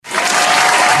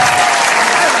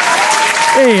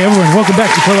Hey everyone, welcome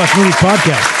back to Playbox Movies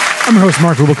Podcast. I'm your host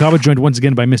Mark Rubalcaba, joined once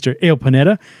again by Mr. Ale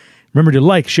Panetta. Remember to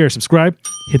like, share, subscribe,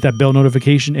 hit that bell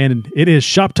notification, and it is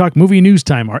Shop Talk Movie News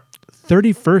time, our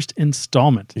 31st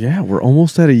installment. Yeah, we're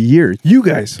almost at a year. You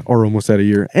guys are almost at a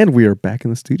year, and we are back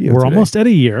in the studio We're today. almost at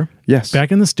a year. Yes.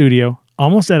 Back in the studio,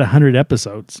 almost at 100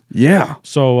 episodes. Yeah.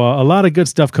 So a lot of good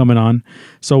stuff coming on.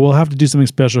 So we'll have to do something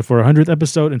special for our 100th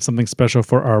episode and something special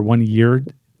for our 1 year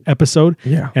episode.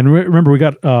 Yeah. And remember, we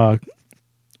got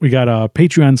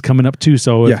Patreons coming up too.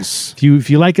 So Yes. if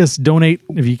you like us, donate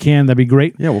if you can. That'd be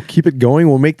great. Yeah, we'll keep it going.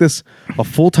 We'll make this a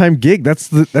full-time gig. That's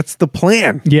the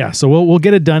plan. Yeah. So we'll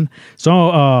get it done. So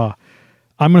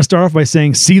I'm going to start off by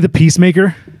saying, see The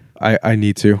Peacemaker. I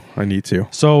need to.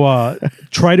 So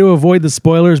try to avoid the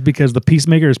spoilers because The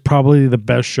Peacemaker is probably the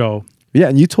best show Yeah,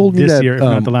 and you told me this that year, if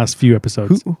not the last few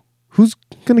episodes. who's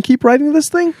going to keep writing this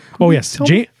thing? Oh yes,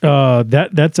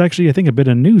 that's actually I think a bit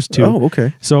of news too. Oh,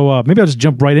 okay. So maybe I'll just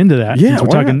jump right into that. Yeah, since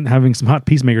we're having some hot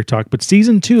Peacemaker talk. But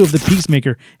season 2 of The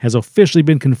Peacemaker has officially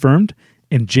been confirmed,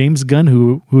 and James Gunn,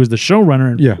 who is the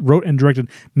showrunner and wrote and directed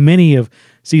many of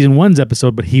season 1's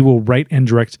episode, but he will write and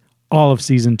direct all of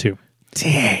season 2.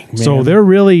 Dang, man. So they're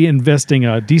really investing.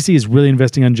 DC is really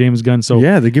investing on James Gunn. So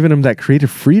yeah, they're giving him that creative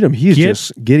freedom. He's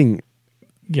just getting.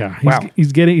 Yeah, Wow.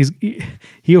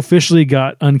 He officially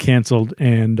got uncanceled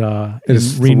and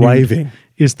is renewed. thriving.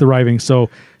 Is thriving. So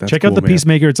That's check out cool, The man.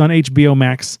 Peacemaker. It's on HBO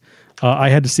Max. I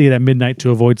had to see it at midnight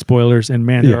to avoid spoilers, and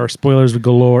man, there are spoilers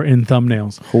galore in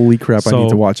thumbnails. Holy crap! I So- need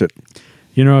to watch it.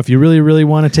 You know, if you really, really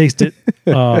want to taste it,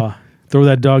 throw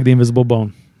that dog the invisible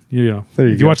bone. You know, There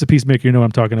you if you go. watch The Peacemaker, you know what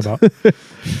I'm talking about.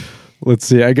 Let's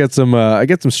see. I got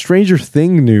some Stranger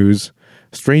Thing news.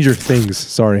 Stranger Things.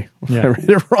 Sorry, Yeah. I read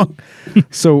it wrong.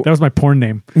 So That was my porn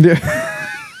name. yeah.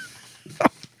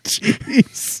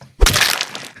 Jeez.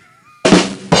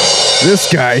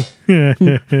 This guy.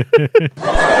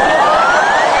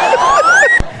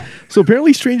 So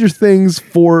apparently Stranger Things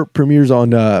 4 premieres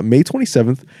on May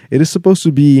 27th. It is supposed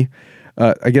to be,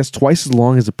 I guess, twice as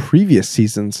long as the previous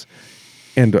seasons.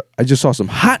 And I just saw some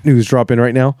hot news drop in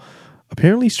right now.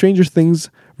 Apparently Stranger Things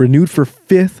renewed for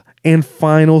 5th and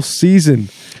final season.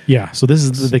 Yeah, so this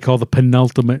is what they call the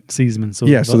penultimate season. So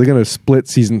Yeah, so they're going to split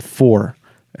season 4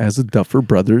 as the Duffer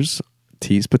Brothers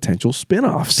tease potential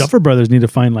spin-offs. Duffer Brothers need to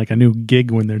find like a new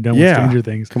gig when they're done with Stranger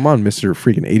Things. Come on, Mr.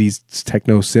 freaking 80s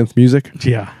techno synth music.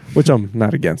 Yeah. Which I'm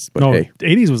not against, but No, hey.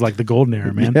 80s was like the golden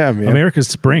era, man. Yeah, man. America's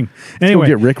spring. Go Anyway,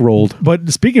 get Rick rolled. but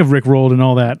speaking of Rick Rolled and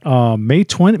all that, May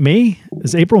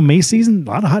season, a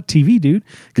lot of hot TV, dude.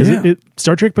 Because Yeah.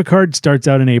 Star Trek Picard starts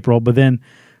out in April, but then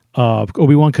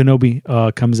Obi-Wan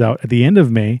Kenobi comes out at the end of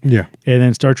May. Yeah. And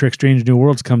then Star Trek Strange New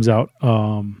Worlds comes out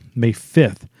May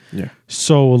 5th. Yeah.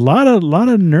 So a lot of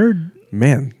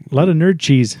nerd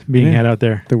cheese being had out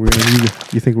there.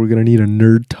 You think we're gonna need a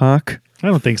nerd talk? I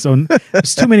don't think so.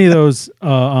 There's too many of those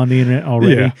on the internet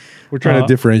already. We're trying to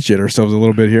differentiate ourselves a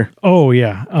little bit here. Oh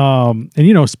yeah. And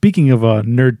you know, speaking of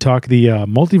nerd talk, the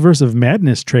Multiverse of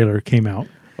Madness trailer came out.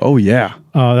 Oh yeah.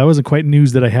 That wasn't quite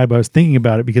news that I had, but I was thinking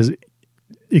about it because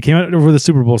it came out over the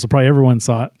Super Bowl, so probably everyone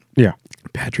saw it. Yeah.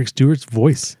 Patrick Stewart's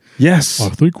voice. Yes. I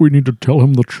think we need to tell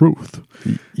him the truth.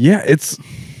 Yeah, it's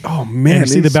oh man. And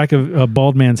you see the back of a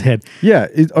bald man's head. Yeah.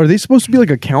 Are they supposed to be like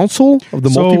a council of the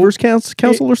So, multiverse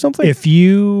council or something? If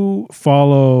you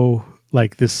follow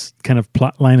like this kind of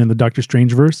plot line in the Doctor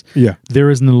Strange verse, there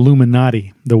is an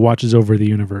Illuminati that watches over the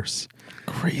universe.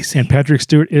 Crazy. And Patrick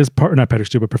Stewart is not Patrick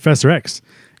Stewart, but Professor X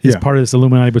is part of this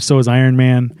Illuminati, but so is Iron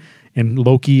Man and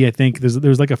Loki. I think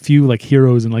there's like a few like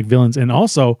heroes and like villains, and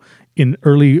also in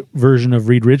early version of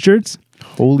Reed Richards.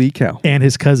 Holy cow. And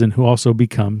his cousin, who also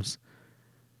becomes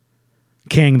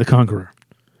Kang the Conqueror.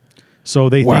 So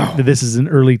they think that this is an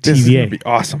early TVA. This is gonna be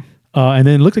awesome. And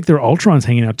then it looked like there were Ultrons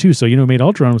hanging out too. So, you know, who made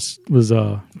Ultron was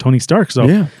Tony Stark.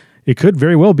 So it could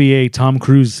very well be a Tom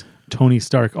Cruise Tony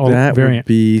Stark That variant. would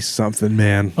be something,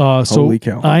 man. So Holy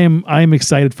cow. I am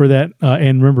excited for that.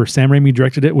 And remember, Sam Raimi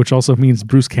directed it, which also means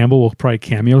Bruce Campbell will probably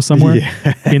cameo somewhere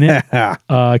in it.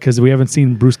 Because we haven't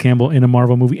seen Bruce Campbell in a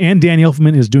Marvel movie. And Danny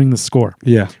Elfman is doing the score.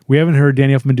 Yeah. We haven't heard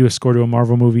Danny Elfman do a score to a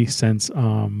Marvel movie since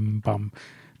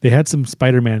they had some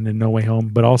Spider-Man in No Way Home,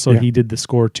 but also he did the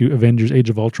score to Avengers Age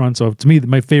of Ultron. So to me,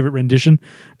 my favorite rendition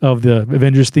of the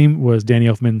Avengers theme was Danny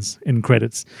Elfman's in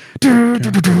credits.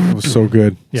 It was so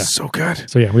good. Yeah. So good.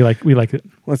 So yeah, we like it.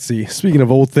 Let's see. Speaking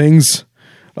of old things,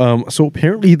 so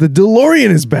apparently the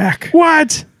DeLorean is back.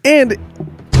 What? And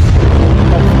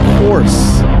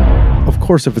of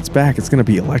course, if it's back, it's going to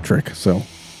be electric. So,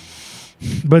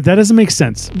 but that doesn't make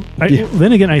sense.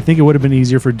 Then again, I think it would have been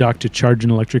easier for Doc to charge an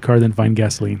electric car than find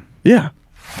gasoline. Yeah.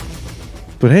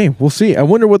 But hey, we'll see. I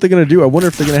wonder what they're going to do. I wonder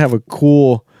if they're going to have a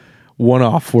cool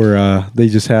one-off where they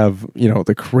just have,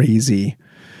 the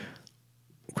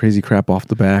crazy crap off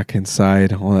the back,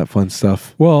 inside, all that fun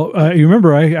stuff. Well, you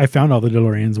remember I found all the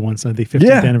DeLoreans once at the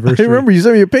 50th anniversary. I remember you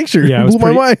sent me a picture. Yeah, it blew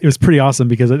my mind. It was pretty awesome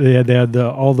because they had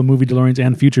all the movie DeLoreans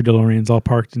and future DeLoreans all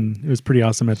parked, and it was pretty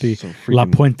awesome at the La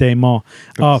Puente Mall.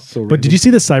 But did you see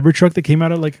the Cybertruck that came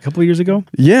out like a couple of years ago?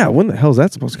 Yeah, when the hell is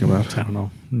that supposed to come out? I don't know,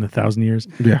 in 1,000 years.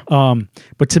 Yeah.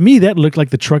 But to me, that looked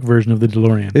like the truck version of the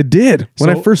DeLorean. It did.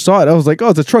 When I first saw it, I was like, oh,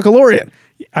 it's a Truckalorian.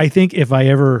 I think if they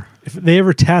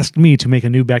ever tasked me to make a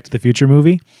new Back to the Future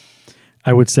movie,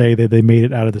 I would say that they made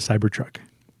it out of the Cybertruck.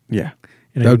 Yeah.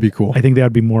 And that would be cool. I think that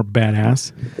would be more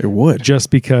badass. It would. Just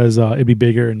because it'd be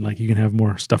bigger and like you can have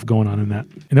more stuff going on in that.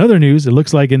 In other news, it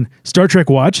looks like in Star Trek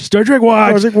Watch. No!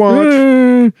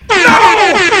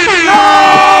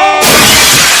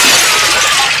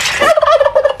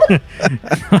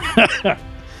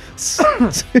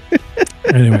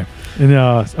 Anyway, in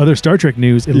other Star Trek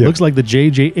news, it looks like the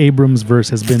J.J. Abrams verse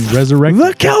has been resurrected.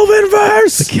 The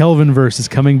Kelvinverse! The Kelvinverse is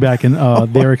coming back, and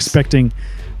they're expecting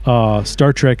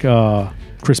Star Trek,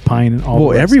 Chris Pine, and all.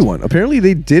 Well, everyone. Apparently,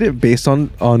 they did it based on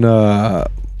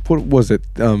what was it?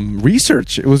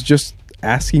 Research. It was just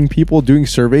asking people, doing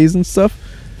surveys and stuff,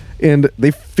 and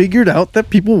they figured out that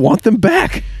people want them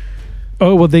back.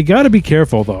 Oh well, they got to be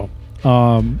careful though.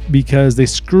 Because they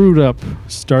screwed up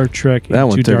Star Trek that Into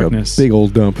one took Darkness. A big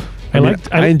old dump.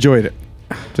 I enjoyed it,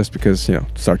 just because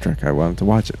Star Trek. I wanted to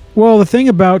watch it. Well, the thing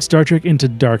about Star Trek Into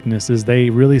Darkness is they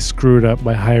really screwed up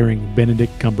by hiring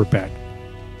Benedict Cumberbatch.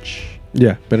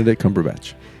 Yeah, Benedict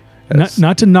Cumberbatch.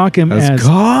 Not to knock him as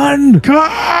Khan.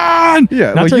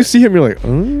 Yeah, not you see him, you're like,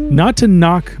 not to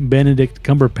knock Benedict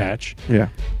Cumberbatch. Yeah,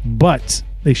 but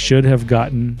they should have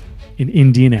gotten an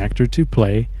Indian actor to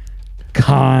play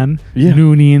Khan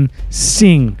Noonien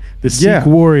Singh, the Sikh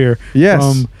warrior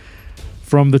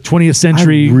from the 20th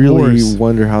century. I really wars.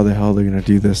 wonder how the hell they're going to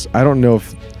do this. I don't know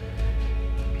if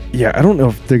they're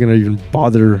going to even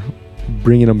bother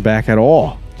bringing him back at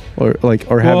all, or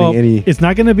having any. It's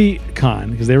not going to be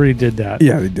Khan because they already did that.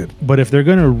 Yeah, they did. But if they're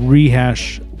going to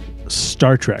rehash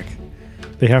Star Trek,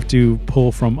 they have to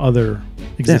pull from other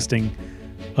existing.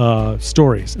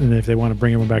 Stories, and if they want to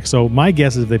bring everyone back. So my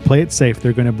guess is if they play it safe,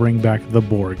 they're going to bring back the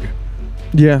Borg.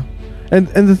 Yeah, and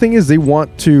the thing is, they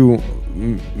want to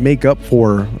make up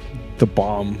for the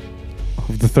bomb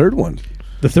of the third one.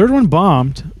 The third one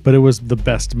bombed, but it was the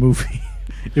best movie.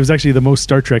 It was actually the most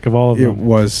Star Trek of all of them. It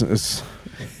was,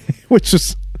 which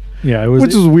is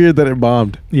weird that it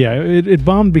bombed. Yeah, it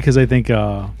bombed because I think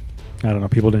I don't know,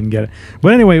 people didn't get it.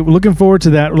 But anyway, we're looking forward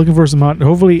to that. We're looking for some hot.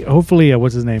 Hopefully,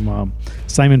 what's his name?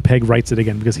 Simon Pegg writes it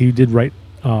again because he did write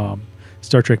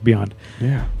Star Trek Beyond.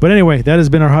 Yeah. But anyway, that has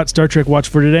been our hot Star Trek watch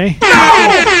for today.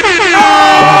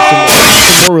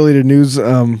 Some more related news,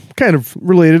 kind of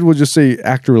related. We'll just say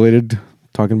actor related.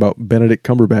 Talking about Benedict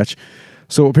Cumberbatch.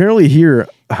 So apparently here,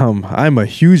 I'm a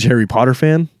huge Harry Potter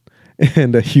fan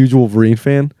and a huge Wolverine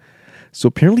fan. So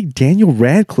apparently Daniel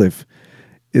Radcliffe,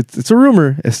 it's a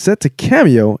rumor, is set to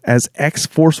cameo as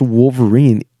X-Force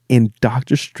Wolverine in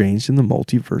Doctor Strange in the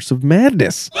Multiverse of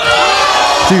Madness.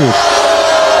 Dude,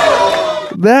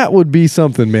 that would be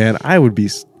something, man. I would be...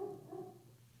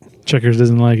 Checkers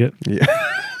doesn't like it. Yeah.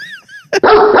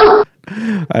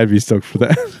 I'd be stoked for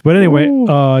that. But anyway,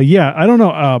 I don't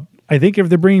know. I think if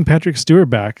they're bringing Patrick Stewart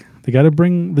back, they got to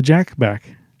bring the Jack back.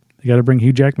 They got to bring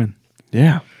Hugh Jackman.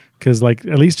 Yeah. Because, like,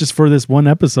 at least just for this one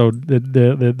episode, they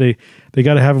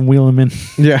got to have him wheel him in.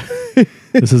 Yeah.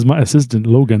 This is my assistant,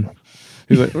 Logan.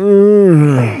 He's like,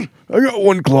 I got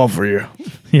one claw for you.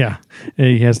 Yeah. And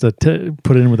he has to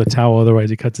put it in with a towel, otherwise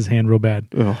he cuts his hand real bad.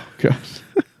 Oh, gosh.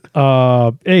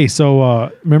 Hey,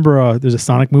 so remember there's a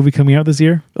Sonic movie coming out this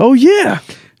year? Oh, yeah.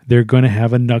 They're going to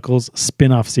have a Knuckles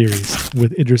spin-off series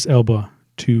with Idris Elba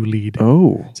to lead.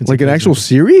 Oh, like an actual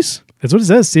series? That's what it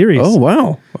says, series. Oh,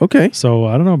 wow. Okay. So,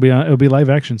 I don't know. It'll be live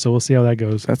action, so we'll see how that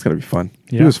goes. That's going to be fun.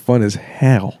 Yeah. It was fun as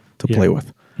hell to play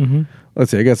with. Mm-hmm.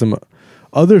 Let's see. I got some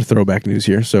other throwback news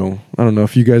here. So, I don't know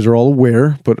if you guys are all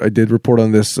aware, but I did report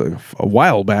on this a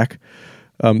while back.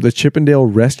 The Chippendale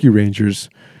Rescue Rangers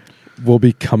will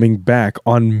be coming back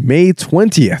on May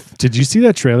 20th. Did you see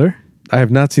that trailer? I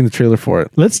have not seen the trailer for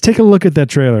it. Let's take a look at that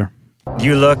trailer.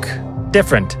 You look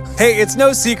different. Hey, it's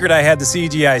no secret I had the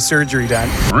CGI surgery done.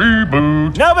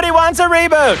 Reboot. Nobody wants a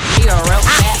reboot.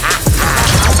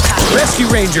 Rescue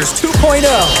Rangers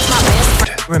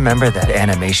 2.0. Remember that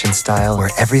animation style where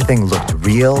everything looked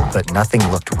real, but nothing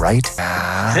looked right?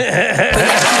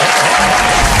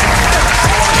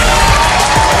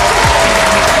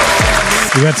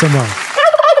 We got some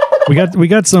We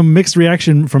got some mixed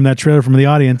reaction from that trailer from the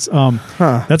audience.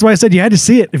 That's why I said you had to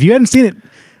see it. If you hadn't seen it,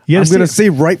 I'm going to say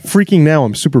right freaking now,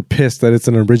 I'm super pissed that it's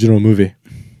an original movie.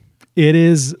 It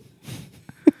is.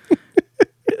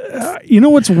 You know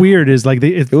what's weird is like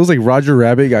it was like Roger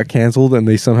Rabbit got canceled and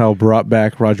they somehow brought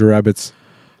back Roger Rabbit's.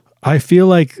 I feel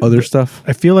like other stuff.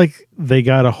 I feel like they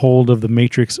got a hold of the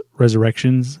Matrix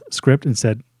Resurrections script and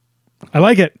said, "I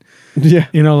like it." Yeah,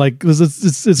 you know, like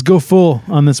let's go full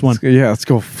on this one. Let's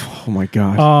go. Oh my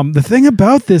god. The thing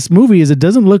about this movie is it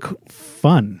doesn't look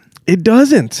fun. It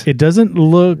doesn't. It doesn't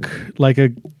look like I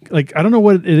don't know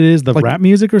what it is, the rap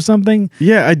music or something.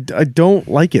 Yeah, I don't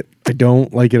like it. I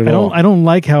don't like it at all. I don't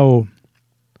like how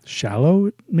shallow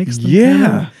it makes them.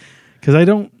 Yeah. Because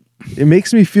it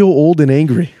makes me feel old and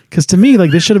angry. Because to me, like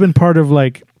this should have been part of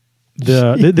like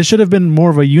this should have been more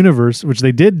of a universe, which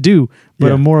they did do,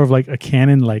 but a more of like a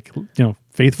canon, like, you know,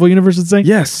 faithful universe, let's say.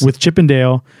 Yes. With Chip and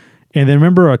Dale. And then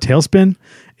remember Tailspin?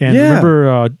 And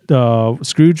remember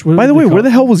Scrooge? By the way, where the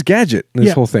hell was Gadget in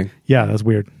this whole thing? Yeah, that's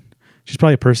weird. She's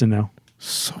probably a person now.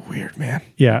 So weird, man.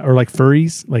 Yeah, or like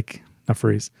furries. Like, not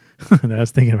furries. I was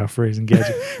thinking about furries and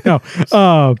Gadget. No.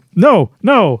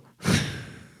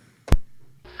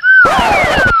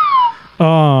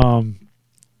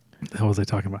 The hell was I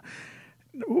talking about?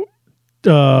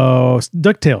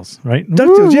 DuckTales, right?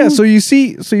 DuckTales, yeah. So you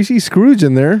see Scrooge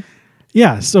in there.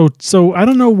 Yeah. So I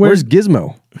don't know where's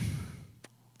Gizmo.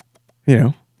 You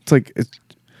know, it's like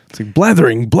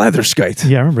blatherskite.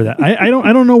 Yeah, I remember that. I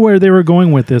don't know where they were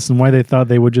going with this and why they thought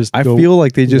they would just. I feel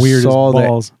like they just saw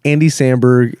that Andy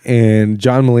Samberg and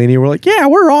John Mulaney were like, "Yeah,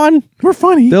 we're on. We're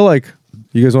funny." They're like,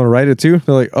 "You guys want to write it too?"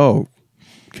 They're like, "Oh,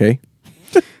 okay."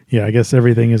 Yeah, I guess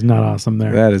everything is not awesome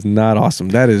there. That is not awesome.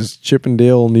 That is Chip and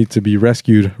Dale need to be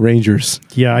rescued Rangers.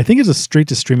 Yeah, I think it's a straight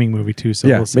to streaming movie too. So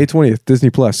yeah, we'll May 20th, Disney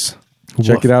Plus.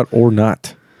 Check it out or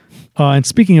not. And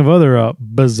speaking of other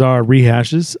bizarre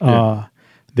rehashes,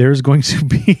 there's going to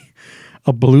be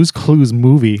a Blue's Clues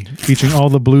movie featuring all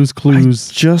the Blue's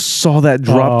Clues. I just saw that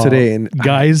drop today, and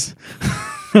guys,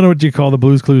 I don't know what you call the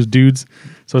Blue's Clues dudes.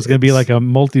 So it's going to be like a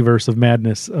multiverse of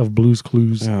madness of Blue's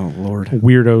Clues. Oh Lord,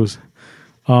 weirdos.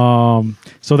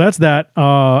 So that's that.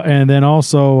 And then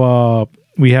also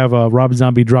we have Rob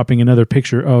Zombie dropping another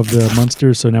picture of the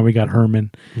Munsters. So now we got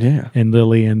Herman, and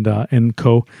Lily and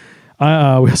co. We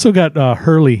also got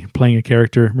Hurley playing a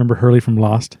character. Remember Hurley from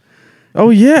Lost? Oh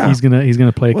yeah, he's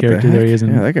gonna play a character there. He is.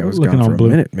 Yeah, that guy was looking gone all for blue. a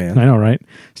minute, man. I know, right?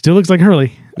 Still looks like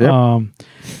Hurley. Yep.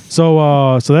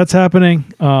 So that's happening.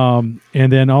 And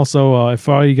then also, if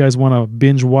all you guys want to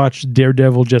binge watch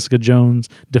Daredevil, Jessica Jones,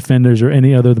 Defenders, or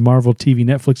any other the Marvel TV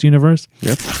Netflix universe,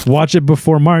 watch it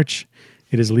before March.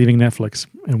 It is leaving Netflix,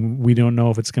 and we don't know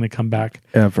if it's going to come back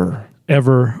ever.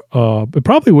 It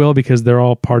probably will because they're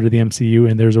all part of the MCU,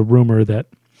 and there's a rumor that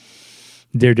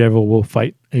Daredevil will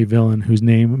fight a villain whose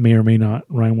name may or may not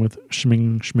rhyme with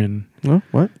Schmin. Oh,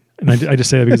 what? And I just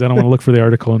say that because I don't want to look for the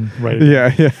article and write it.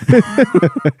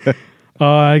 Yeah.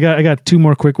 I got two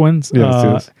more quick ones.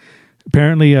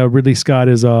 Apparently, Ridley Scott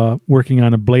is working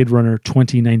on a Blade Runner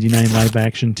 2099 live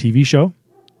action TV show.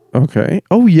 Okay.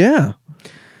 Oh yeah.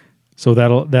 So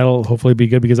that'll hopefully be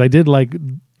good because I did like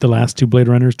the last two Blade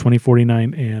Runners,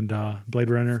 2049 and Blade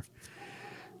Runner.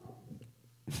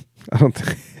 I don't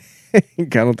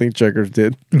think Checkers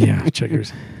did. Yeah,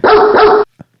 Checkers.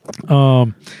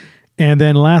 And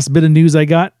then last bit of news I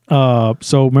got.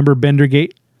 So remember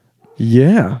Bendergate?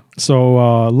 Yeah.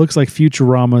 So looks like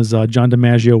Futurama's John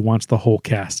DiMaggio wants the whole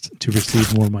cast to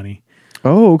receive more money.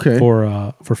 Oh, okay. For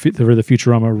the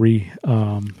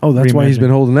Futurama that's why he's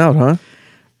been holding out, huh?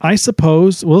 I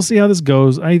suppose we'll see how this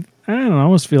goes. I don't know. I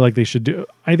almost feel like they should do.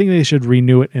 I think they should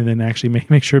renew it and then actually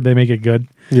make sure they make it good.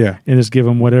 Yeah. And just give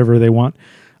them whatever they want.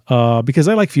 Because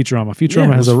I like Futurama.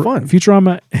 Futurama has fun.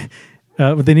 Futurama.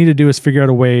 What they need to do is figure out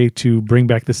a way to bring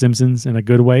back The Simpsons in a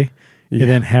good way, and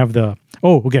then have the.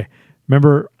 Oh, okay.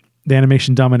 Remember the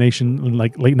Animation Domination in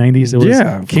like late 90s? It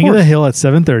was King of the Hill at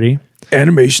 7:30.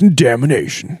 Animation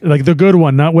Domination, like the good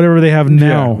one, not whatever they have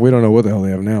now. Yeah, we don't know what the hell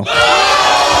they have now.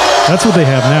 That's what they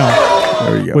have now.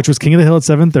 There you go. Which was King of the Hill at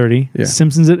 7:30. Yeah.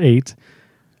 Simpsons at 8.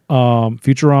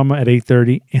 Futurama at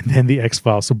 8:30, and then the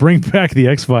X-Files. So bring back the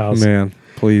X-Files, man.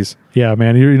 Please. Yeah,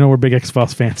 man. You know we're big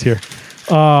X-Files fans here.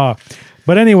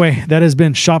 But anyway, that has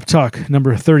been Shop Talk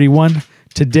number 31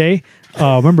 today.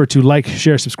 Remember to like,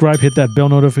 share, subscribe, hit that bell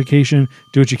notification.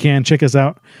 Do what you can. Check us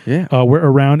out. Yeah. We're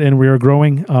around and we are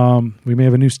growing. We may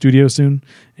have a new studio soon.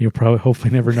 You'll probably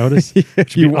hopefully never notice.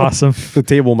 Which would be awesome. The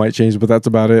table might change, but that's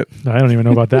about it. I don't even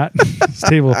know about that.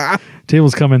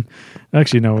 Table's coming.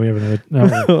 Actually, no, we have another.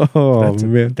 No,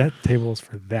 man. That table is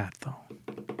for that, though.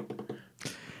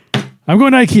 I'm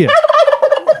going to IKEA.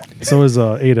 So is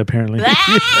Ada, apparently.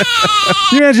 Can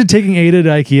you imagine taking Ada to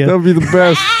IKEA? That would be the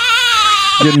best.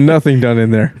 Getting nothing done in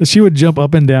there. She would jump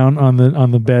up and down on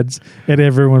the beds, and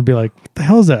everyone would be like, "What the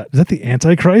hell is that? Is that the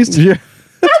Antichrist?" Yeah.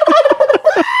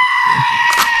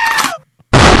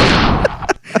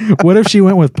 What if she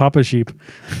went with Papa Sheep?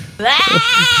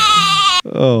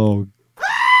 Oh,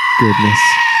 goodness.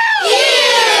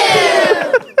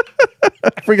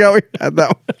 I forgot we had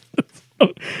that one.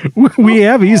 We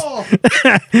have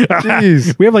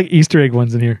Jeez. we have like Easter egg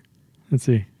ones in here. Let's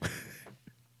see.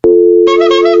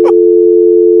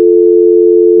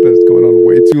 That's going on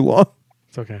way too long.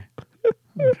 It's okay.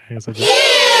 It's okay.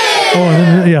 Oh,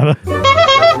 and then, yeah.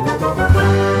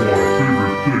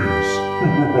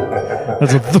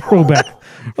 That's a throwback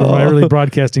from my early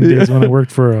broadcasting days when I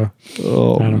worked for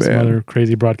some other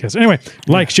crazy broadcaster. Anyway,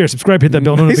 like, share, subscribe, hit that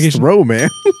bell notification. Throw, man.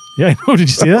 Yeah, I know. Did you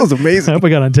see that? That was amazing. I hope I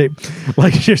got on tape.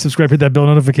 Like, share, subscribe, hit that bell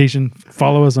notification.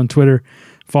 Follow us on Twitter.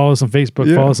 Follow us on Facebook.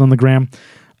 Yeah. Follow us on the gram.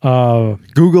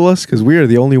 Google us because we are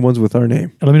the only ones with our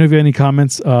name. Let me know if you have any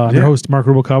comments. Your host, Mark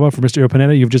Rubalcaba, for Mr.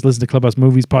 Opanetta. You've just listened to Clubhouse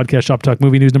Movies Podcast, Shop Talk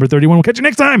Movie News number 31. We'll catch you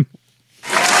next time.